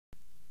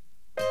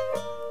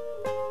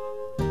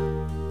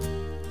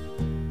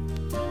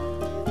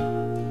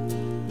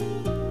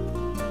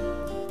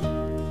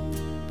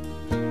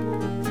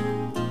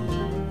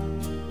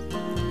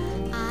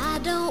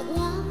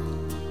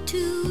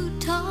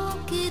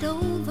it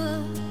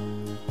over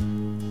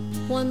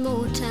one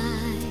more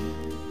time.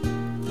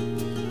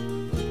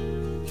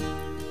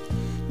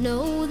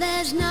 No,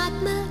 there's not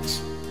much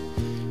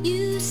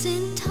use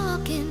in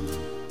talking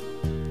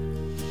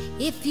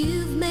if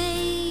you've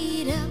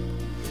made up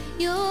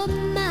your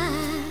mind.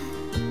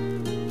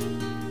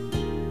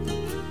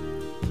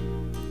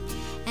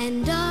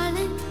 And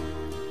darling,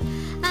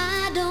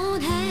 I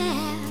don't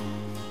have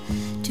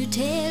to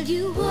tell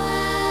you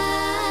why.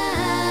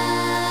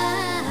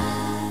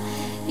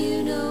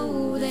 You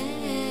know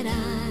that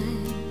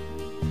I'm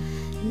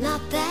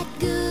not that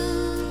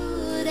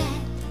good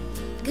at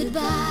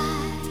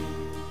goodbye.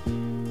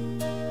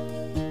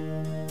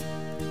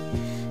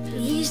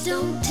 Please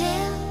don't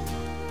tell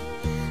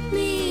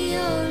me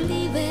you're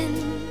leaving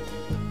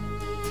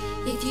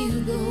if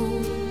you go.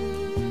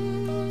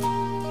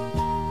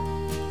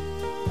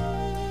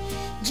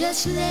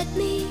 Just let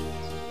me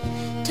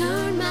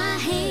turn my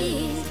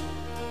head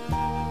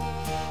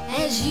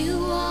as you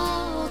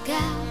walk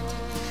out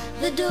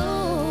the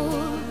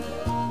door.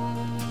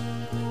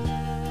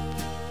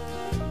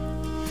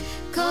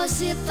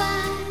 'Cause if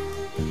I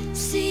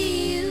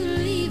see you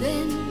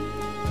leaving,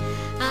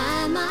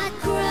 I might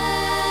cry.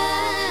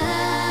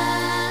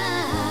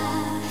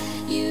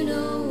 You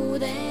know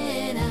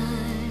that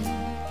I'm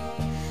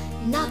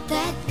not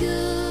that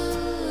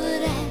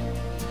good at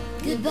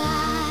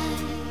goodbye.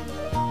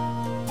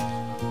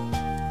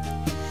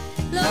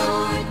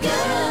 Lord,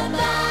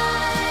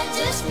 goodbye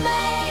just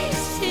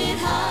makes it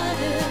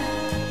harder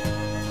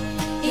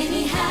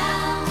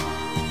anyhow.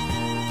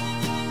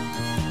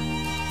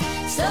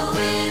 So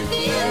if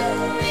you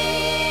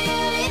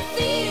really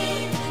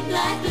feel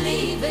like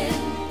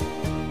leaving,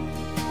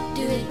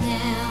 do it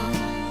now.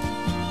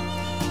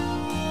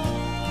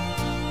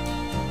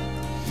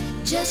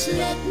 Just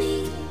let me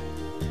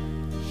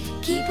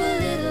keep a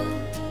little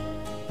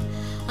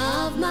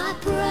of my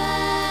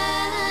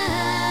pride.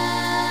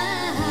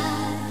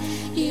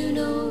 You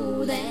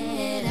know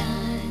that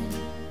I'm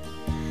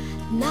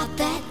not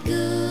that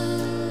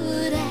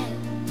good at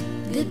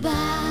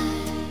goodbye.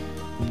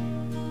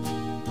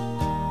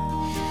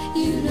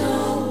 You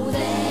know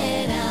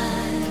that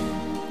I'm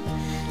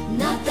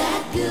not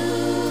that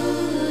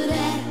good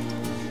at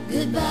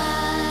goodbye.